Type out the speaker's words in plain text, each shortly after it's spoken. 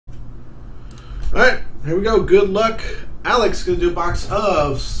Alright, here we go. Good luck. Alex is going to do a box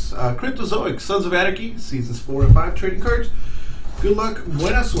of Cryptozoic, Sons of Anarchy, Seasons 4 and 5 trading cards. Good luck.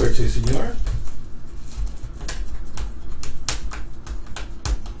 Buena suerte, señor.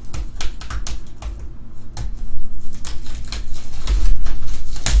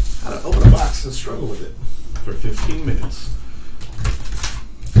 How to open a box and struggle with it for 15 minutes.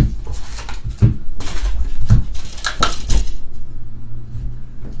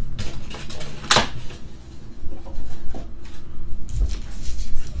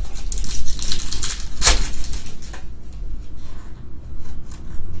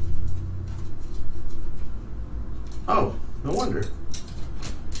 Oh, no wonder.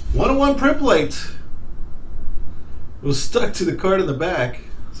 101 print plate. It was stuck to the card in the back.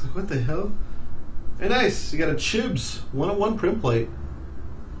 I was like, what the hell? Hey, nice. You got a Chibs 101 print plate.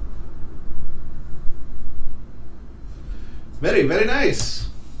 Very, very nice.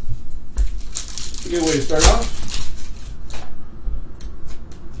 That's a good way to start off.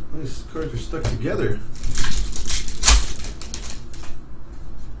 These cards are stuck together.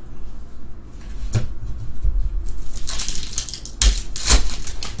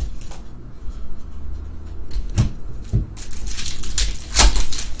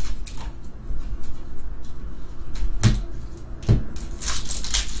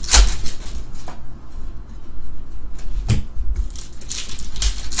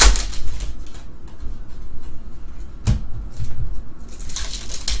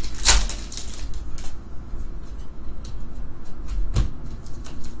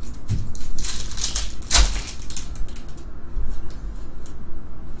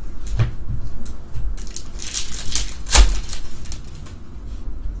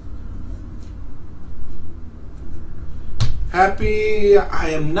 Happy, I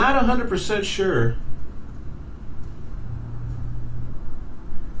am not 100% sure.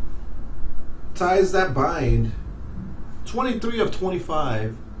 Ties that bind. 23 of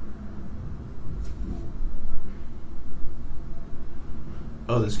 25.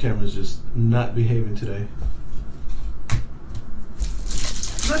 Oh, this camera's just not behaving today. I'm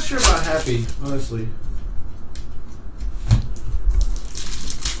not sure about happy, honestly.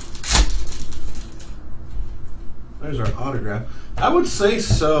 There's our autograph. I would say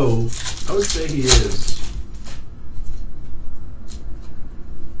so. I would say he is.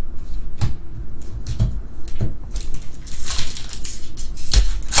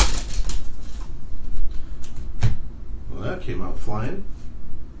 Well, that came out flying.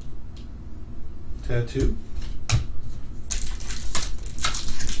 Tattoo.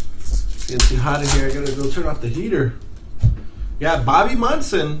 It's getting too hot in here. I gotta go turn off the heater. Yeah, Bobby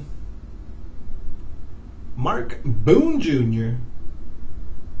Munson. Mark Boone Jr.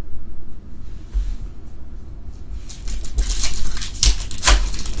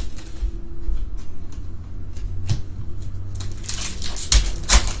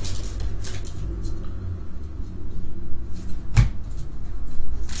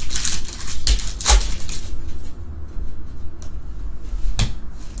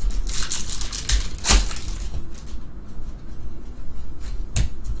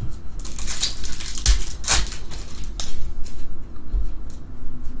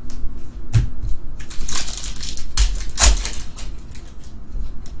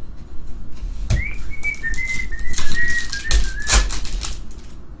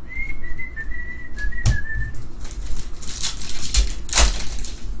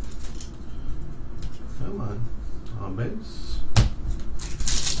 Come on base.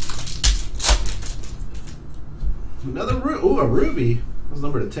 Another a ruby. That's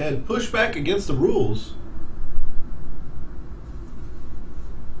number 10. Push back against the rules.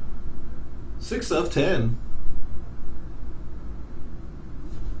 6 of 10.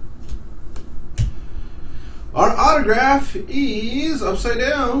 Our autograph is upside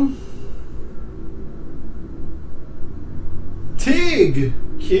down. Tig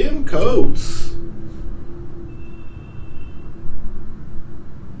Kim Coates.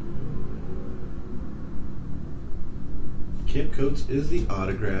 Kim Coates is the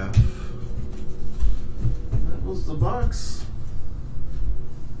autograph. That was the box.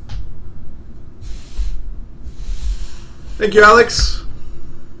 Thank you, Alex.